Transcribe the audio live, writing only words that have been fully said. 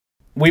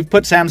We've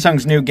put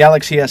Samsung's new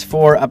Galaxy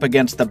S4 up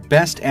against the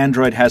best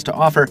Android has to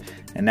offer,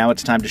 and now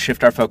it's time to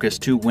shift our focus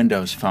to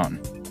Windows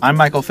Phone. I'm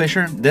Michael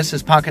Fisher, this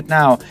is Pocket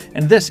Now,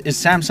 and this is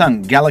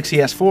Samsung Galaxy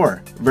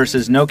S4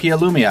 versus Nokia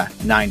Lumia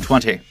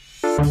 920.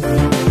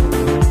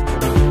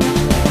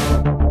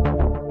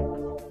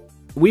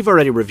 We've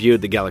already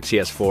reviewed the Galaxy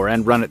S4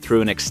 and run it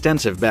through an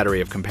extensive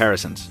battery of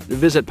comparisons.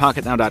 Visit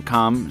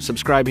PocketNow.com,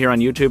 subscribe here on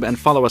YouTube, and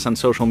follow us on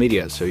social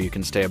media so you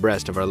can stay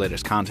abreast of our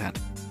latest content.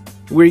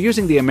 We're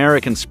using the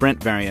American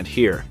Sprint variant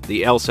here,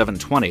 the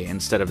L720,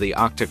 instead of the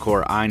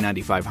octa-core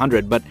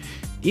i9500, but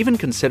even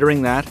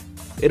considering that,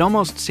 it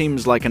almost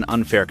seems like an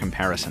unfair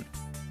comparison.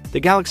 The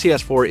Galaxy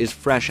S4 is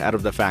fresh out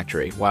of the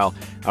factory, while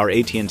our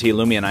AT&T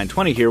Lumia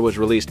 920 here was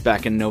released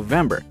back in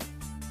November.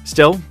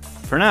 Still,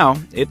 for now,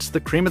 it's the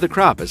cream of the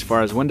crop as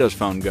far as Windows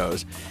Phone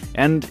goes,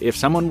 and if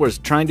someone was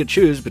trying to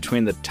choose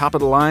between the top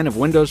of the line of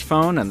Windows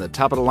Phone and the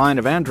top of the line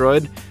of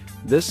Android,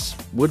 this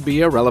would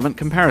be a relevant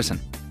comparison.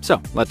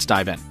 So, let's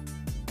dive in.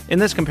 In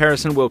this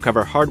comparison, we'll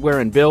cover hardware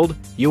and build,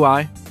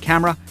 UI,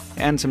 camera,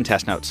 and some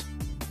test notes.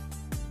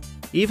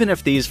 Even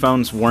if these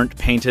phones weren't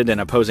painted in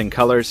opposing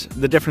colors,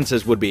 the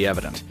differences would be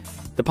evident.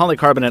 The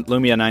polycarbonate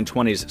Lumia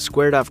 920's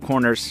squared-off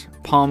corners,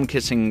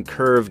 palm-kissing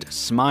curved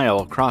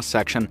smile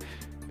cross-section,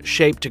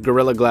 shaped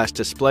Gorilla Glass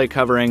display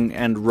covering,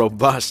 and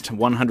robust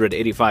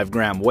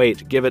 185-gram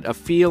weight give it a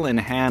feel in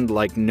hand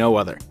like no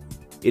other.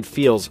 It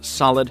feels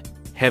solid,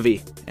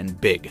 heavy, and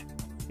big.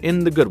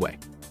 In the good way.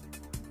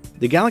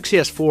 The Galaxy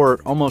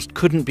S4 almost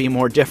couldn't be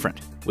more different,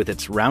 with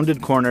its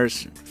rounded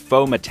corners,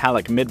 faux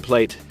metallic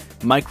midplate,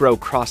 micro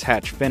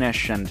crosshatch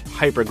finish, and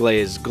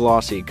hyperglaze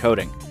glossy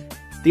coating.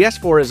 The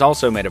S4 is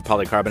also made of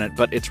polycarbonate,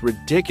 but it's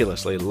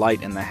ridiculously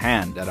light in the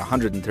hand at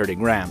 130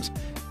 grams.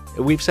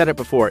 We've said it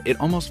before, it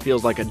almost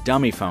feels like a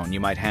dummy phone you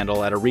might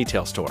handle at a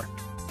retail store.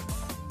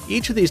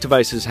 Each of these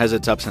devices has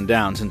its ups and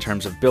downs in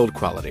terms of build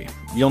quality.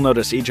 You'll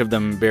notice each of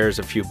them bears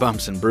a few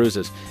bumps and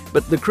bruises,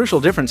 but the crucial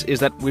difference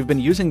is that we've been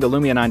using the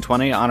Lumia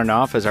 920 on and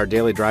off as our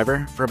daily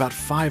driver for about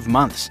 5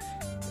 months,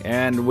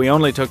 and we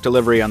only took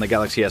delivery on the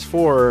Galaxy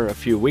S4 a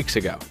few weeks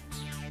ago.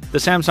 The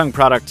Samsung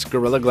product's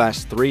Gorilla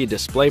Glass 3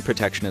 display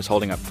protection is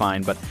holding up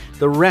fine, but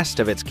the rest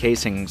of its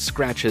casing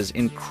scratches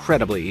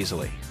incredibly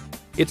easily.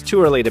 It's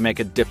too early to make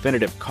a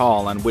definitive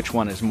call on which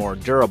one is more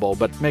durable,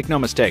 but make no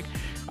mistake,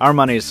 our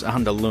money's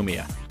on the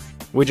Lumia.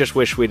 We just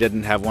wish we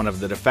didn't have one of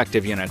the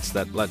defective units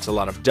that lets a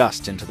lot of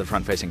dust into the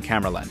front-facing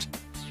camera lens.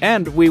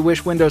 And we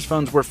wish Windows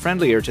phones were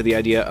friendlier to the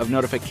idea of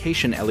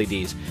notification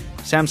LEDs.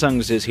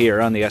 Samsung's is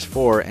here on the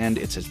S4, and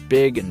it's as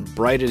big and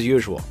bright as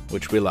usual,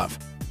 which we love.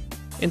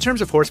 In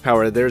terms of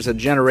horsepower, there's a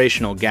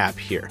generational gap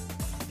here.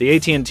 The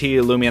AT&T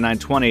Lumia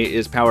 920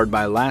 is powered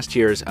by last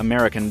year's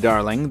American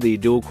darling, the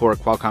dual-core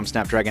Qualcomm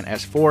Snapdragon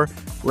S4,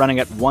 running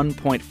at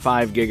 1.5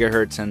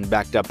 GHz and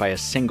backed up by a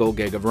single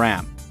gig of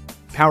RAM.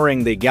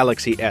 Powering the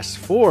Galaxy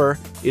S4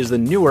 is the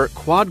newer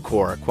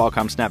quad-core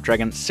Qualcomm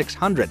Snapdragon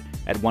 600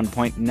 at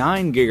 1.9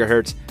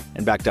 GHz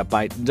and backed up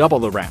by double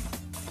the RAM.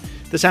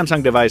 The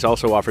Samsung device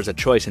also offers a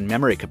choice in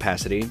memory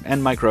capacity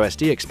and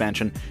microSD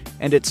expansion,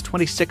 and its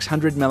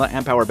 2600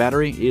 mAh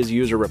battery is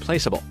user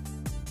replaceable.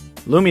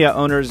 Lumia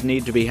owners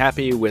need to be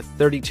happy with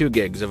 32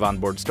 gigs of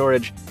onboard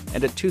storage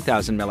and a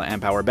 2000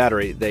 mAh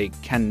battery they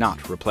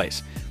cannot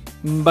replace.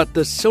 But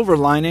the silver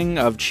lining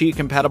of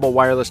Qi-compatible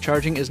wireless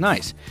charging is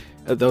nice,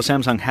 though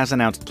Samsung has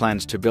announced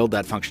plans to build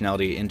that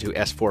functionality into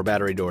S4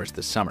 battery doors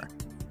this summer.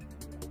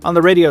 On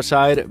the radio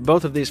side,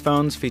 both of these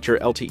phones feature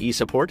LTE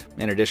support,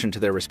 in addition to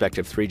their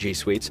respective 3G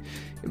suites,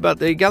 but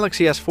the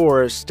Galaxy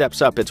S4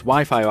 steps up its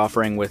Wi-Fi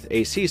offering with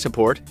AC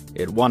support,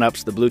 it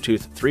one-ups the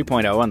Bluetooth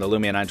 3.0 on the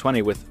Lumia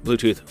 920 with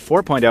Bluetooth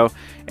 4.0,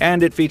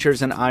 and it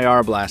features an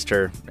IR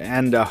blaster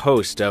and a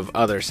host of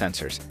other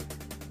sensors.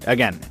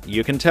 Again,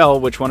 you can tell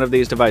which one of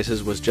these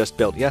devices was just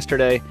built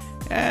yesterday,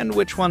 and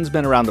which one's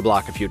been around the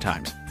block a few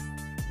times.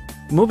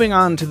 Moving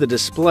on to the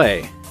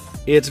display,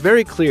 it's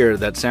very clear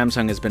that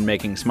Samsung has been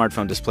making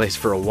smartphone displays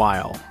for a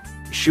while.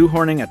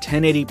 Shoehorning a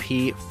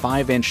 1080p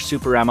 5-inch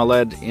Super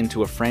AMOLED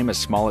into a frame as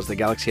small as the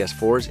Galaxy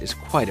S4's is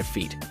quite a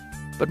feat.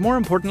 But more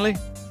importantly,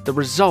 the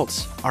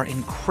results are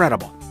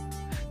incredible.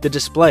 The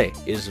display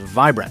is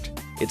vibrant,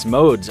 its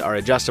modes are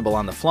adjustable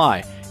on the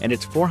fly, and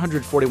its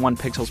 441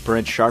 pixels per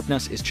inch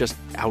sharpness is just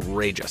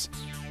outrageous.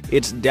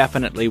 It's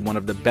definitely one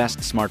of the best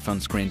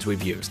smartphone screens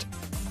we've used.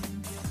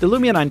 The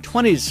Lumia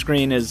 920's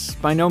screen is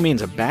by no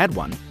means a bad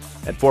one.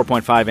 At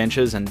 4.5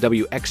 inches and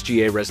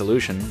WXGA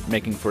resolution,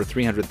 making for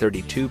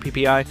 332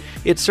 ppi,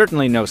 it's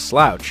certainly no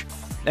slouch.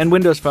 And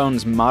Windows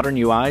Phone's modern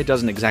UI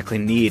doesn't exactly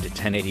need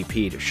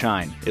 1080p to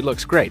shine. It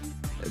looks great.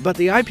 But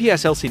the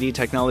IPS LCD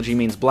technology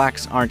means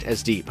blacks aren't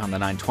as deep on the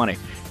 920,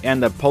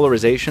 and the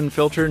polarization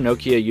filter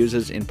Nokia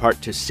uses in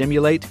part to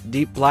simulate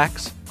deep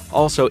blacks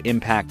also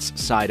impacts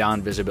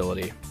side-on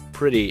visibility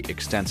pretty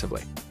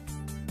extensively.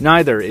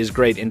 Neither is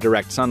great in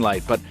direct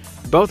sunlight, but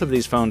both of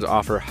these phones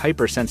offer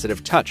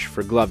hypersensitive touch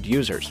for gloved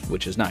users,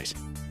 which is nice.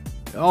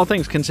 All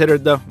things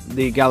considered, though,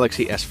 the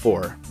Galaxy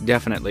S4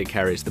 definitely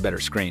carries the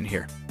better screen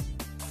here.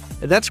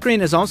 That screen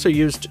is also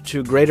used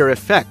to greater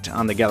effect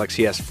on the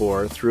Galaxy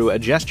S4 through a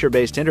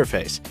gesture-based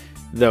interface,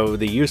 though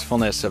the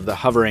usefulness of the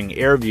hovering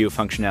Air View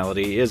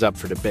functionality is up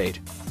for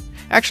debate.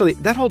 Actually,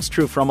 that holds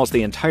true for almost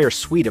the entire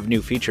suite of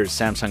new features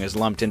Samsung has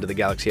lumped into the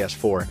Galaxy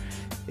S4.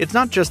 It's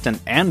not just an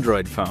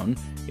Android phone,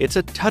 it's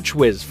a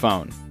TouchWiz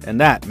phone, and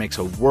that makes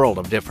a world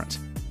of difference.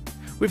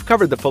 We've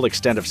covered the full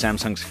extent of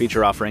Samsung's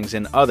feature offerings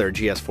in other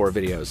GS4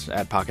 videos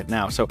at Pocket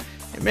Now, so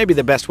maybe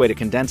the best way to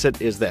condense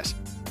it is this.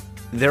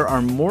 There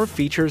are more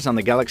features on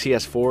the Galaxy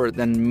S4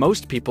 than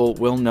most people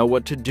will know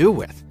what to do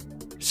with.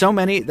 So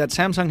many that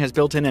Samsung has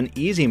built in an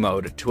easy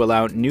mode to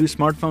allow new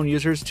smartphone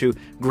users to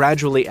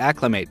gradually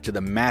acclimate to the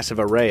massive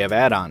array of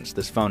add-ons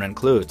this phone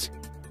includes.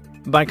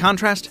 By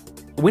contrast,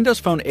 Windows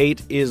Phone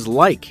 8 is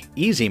like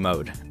easy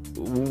mode,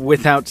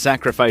 without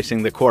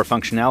sacrificing the core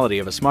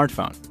functionality of a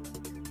smartphone.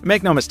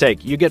 Make no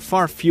mistake, you get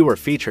far fewer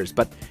features,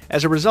 but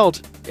as a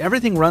result,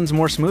 everything runs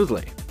more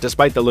smoothly,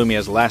 despite the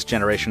Lumia's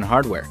last-generation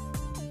hardware.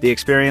 The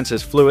experience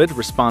is fluid,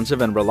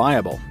 responsive, and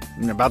reliable.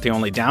 About the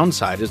only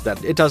downside is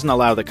that it doesn't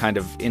allow the kind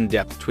of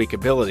in-depth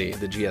tweakability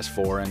the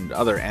GS4 and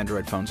other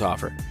Android phones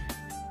offer.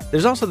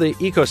 There's also the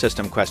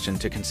ecosystem question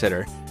to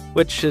consider,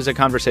 which is a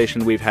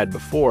conversation we've had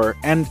before,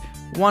 and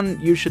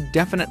one you should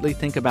definitely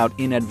think about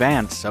in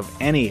advance of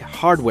any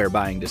hardware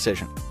buying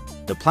decision.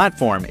 The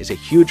platform is a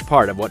huge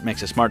part of what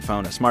makes a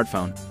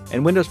smartphone,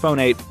 and Windows Phone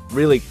 8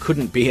 really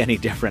couldn't be any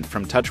different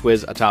from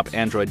TouchWiz atop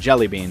Android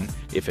Jelly Bean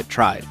if it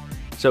tried.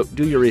 So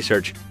do your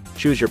research,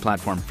 choose your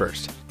platform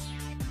first.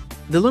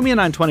 The Lumia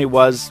 920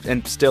 was,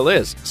 and still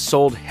is,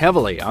 sold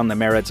heavily on the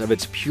merits of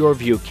its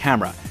PureView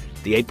camera,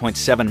 the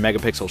 8.7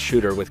 megapixel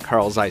shooter with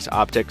Carl Zeiss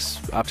optics,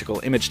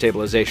 optical image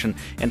stabilization,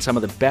 and some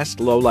of the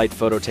best low-light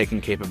photo-taking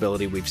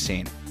capability we've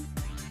seen.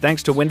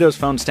 Thanks to Windows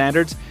Phone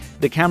standards,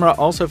 the camera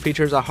also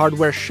features a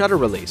hardware shutter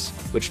release,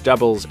 which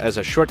doubles as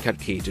a shortcut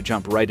key to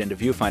jump right into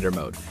viewfinder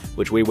mode,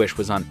 which we wish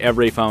was on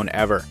every phone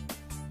ever.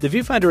 The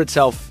viewfinder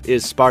itself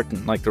is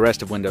Spartan, like the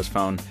rest of Windows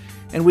Phone,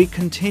 and we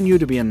continue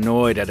to be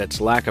annoyed at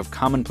its lack of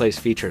commonplace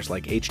features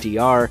like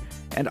HDR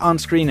and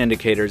on-screen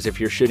indicators if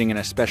you're shooting in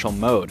a special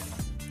mode.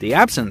 The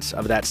absence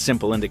of that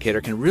simple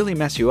indicator can really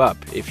mess you up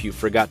if you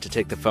forgot to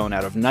take the phone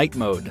out of night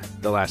mode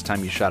the last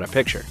time you shot a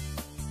picture.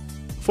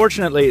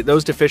 Fortunately,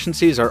 those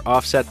deficiencies are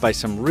offset by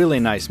some really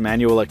nice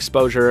manual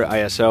exposure,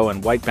 ISO,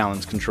 and white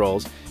balance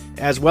controls,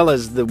 as well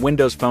as the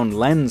Windows Phone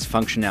lens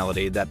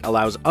functionality that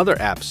allows other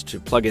apps to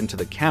plug into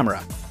the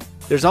camera.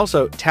 There's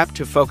also tap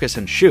to focus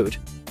and shoot,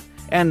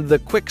 and the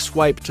quick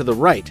swipe to the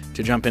right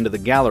to jump into the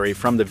gallery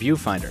from the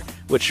viewfinder,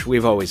 which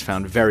we've always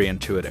found very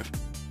intuitive.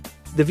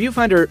 The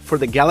viewfinder for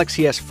the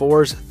Galaxy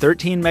S4's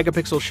 13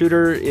 megapixel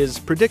shooter is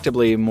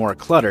predictably more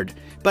cluttered,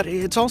 but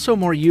it's also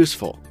more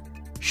useful.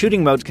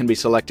 Shooting modes can be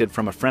selected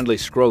from a friendly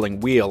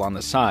scrolling wheel on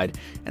the side,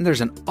 and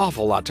there's an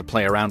awful lot to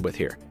play around with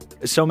here.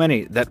 So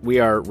many that we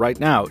are right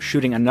now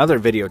shooting another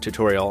video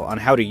tutorial on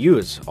how to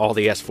use all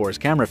the S4's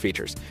camera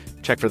features.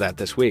 Check for that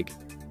this week.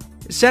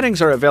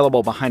 Settings are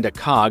available behind a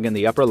cog in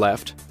the upper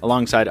left,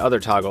 alongside other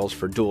toggles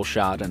for dual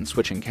shot and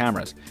switching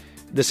cameras.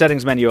 The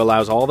settings menu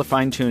allows all the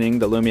fine-tuning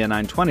the Lumia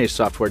 920's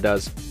software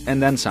does,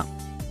 and then some.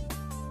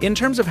 In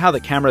terms of how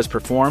the cameras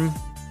perform,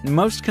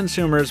 most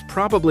consumers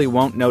probably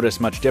won't notice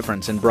much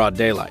difference in broad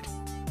daylight.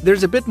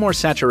 There's a bit more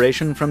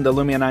saturation from the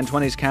Lumia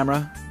 920's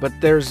camera, but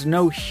there's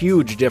no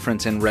huge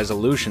difference in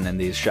resolution in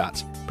these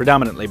shots,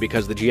 predominantly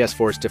because the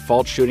GS4's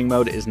default shooting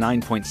mode is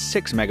 9.6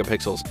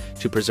 megapixels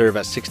to preserve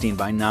a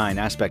 16:9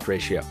 aspect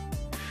ratio.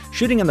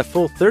 Shooting in the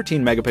full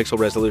 13 megapixel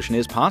resolution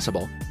is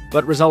possible,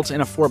 but results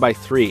in a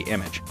 4:3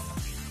 image.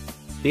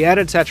 The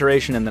added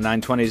saturation in the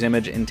 920's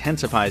image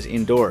intensifies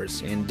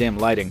indoors in dim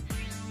lighting,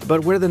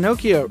 but where the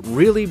Nokia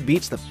really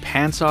beats the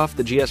pants off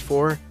the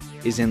GS4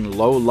 is in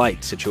low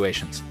light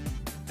situations.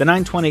 The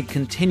 920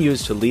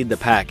 continues to lead the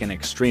pack in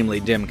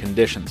extremely dim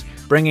conditions,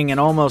 bringing an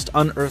almost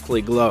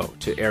unearthly glow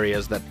to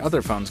areas that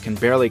other phones can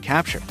barely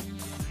capture.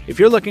 If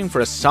you're looking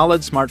for a solid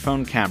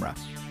smartphone camera,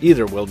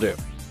 either will do.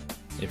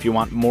 If you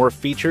want more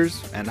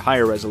features and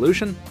higher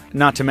resolution,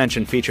 not to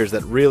mention features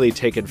that really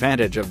take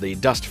advantage of the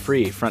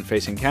dust-free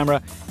front-facing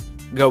camera,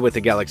 go with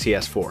the Galaxy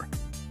S4.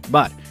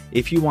 But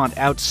if you want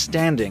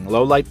outstanding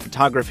low-light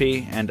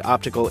photography and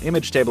optical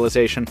image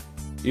stabilization,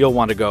 you'll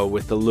want to go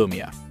with the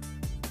Lumia.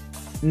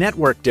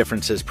 Network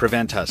differences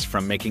prevent us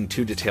from making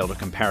too detailed a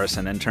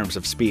comparison in terms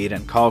of speed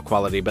and call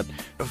quality, but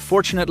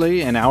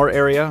fortunately, in our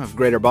area of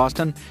Greater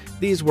Boston,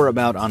 these were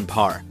about on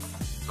par.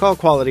 Call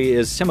quality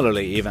is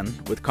similarly even,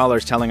 with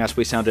callers telling us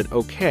we sounded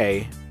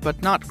okay,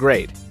 but not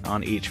great,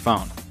 on each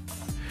phone.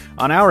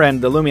 On our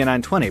end, the Lumia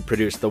 920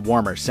 produced the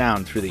warmer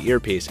sound through the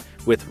earpiece,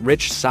 with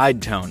rich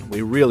side tone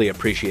we really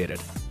appreciated.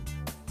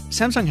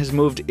 Samsung has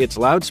moved its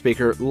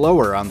loudspeaker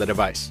lower on the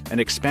device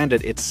and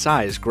expanded its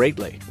size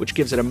greatly, which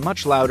gives it a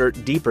much louder,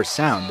 deeper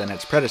sound than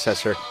its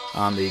predecessor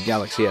on the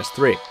Galaxy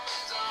S3.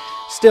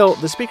 Still,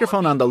 the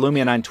speakerphone on the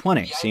Lumia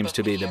 920 seems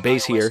to be the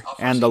bassier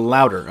and the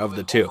louder of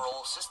the two.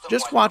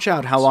 Just watch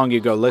out how long you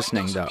go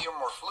listening, though.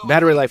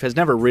 Battery life has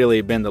never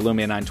really been the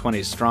Lumia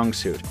 920's strong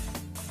suit.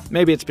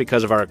 Maybe it's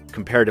because of our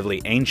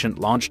comparatively ancient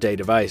launch day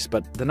device,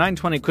 but the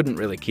 920 couldn't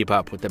really keep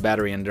up with the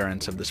battery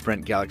endurance of the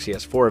Sprint Galaxy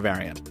S4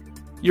 variant.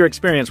 Your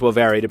experience will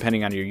vary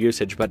depending on your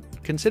usage, but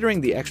considering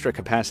the extra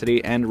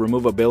capacity and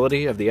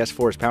removability of the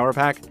S4's power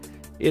pack,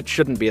 it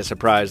shouldn't be a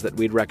surprise that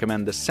we'd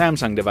recommend the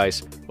Samsung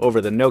device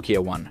over the Nokia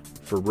one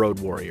for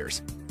road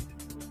warriors.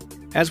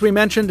 As we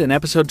mentioned in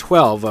episode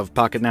 12 of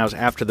Pocket Now's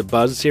After the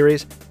Buzz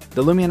series,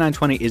 the Lumia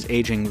 920 is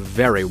aging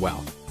very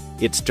well.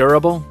 It's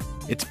durable,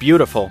 it's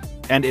beautiful,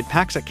 and it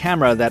packs a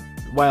camera that,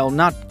 while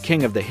not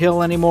king of the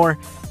hill anymore,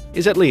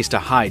 is at least a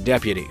high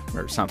deputy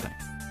or something.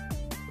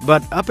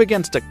 But up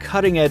against a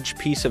cutting-edge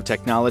piece of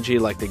technology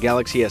like the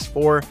Galaxy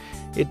S4,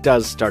 it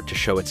does start to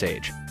show its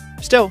age.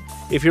 Still,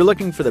 if you're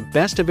looking for the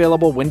best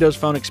available Windows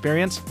Phone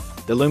experience,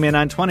 the Lumia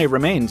 920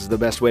 remains the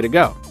best way to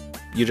go.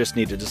 You just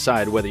need to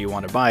decide whether you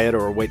want to buy it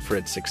or wait for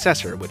its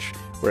successor, which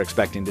we're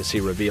expecting to see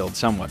revealed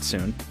somewhat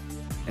soon.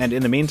 And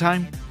in the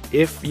meantime,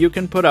 if you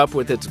can put up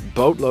with its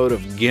boatload of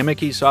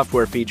gimmicky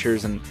software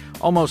features and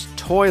almost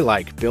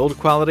toy-like build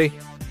quality,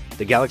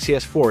 the Galaxy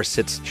S4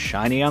 sits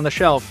shiny on the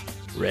shelf,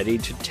 ready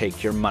to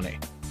take your money.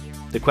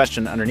 The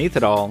question underneath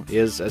it all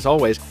is, as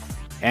always,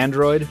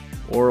 Android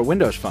or a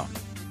Windows Phone?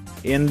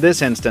 In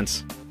this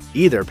instance,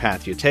 either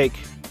path you take,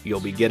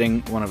 you'll be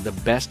getting one of the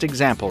best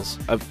examples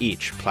of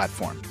each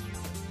platform.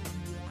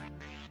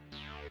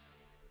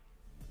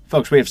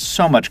 Folks, we have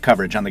so much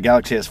coverage on the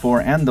Galaxy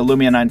S4 and the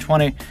Lumia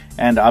 920,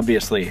 and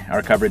obviously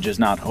our coverage is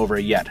not over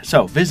yet.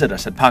 So visit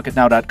us at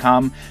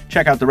PocketNow.com,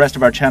 check out the rest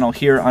of our channel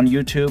here on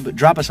YouTube,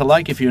 drop us a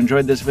like if you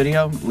enjoyed this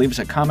video, leave us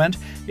a comment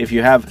if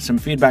you have some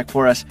feedback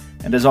for us,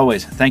 and as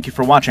always, thank you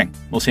for watching.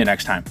 We'll see you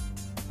next time.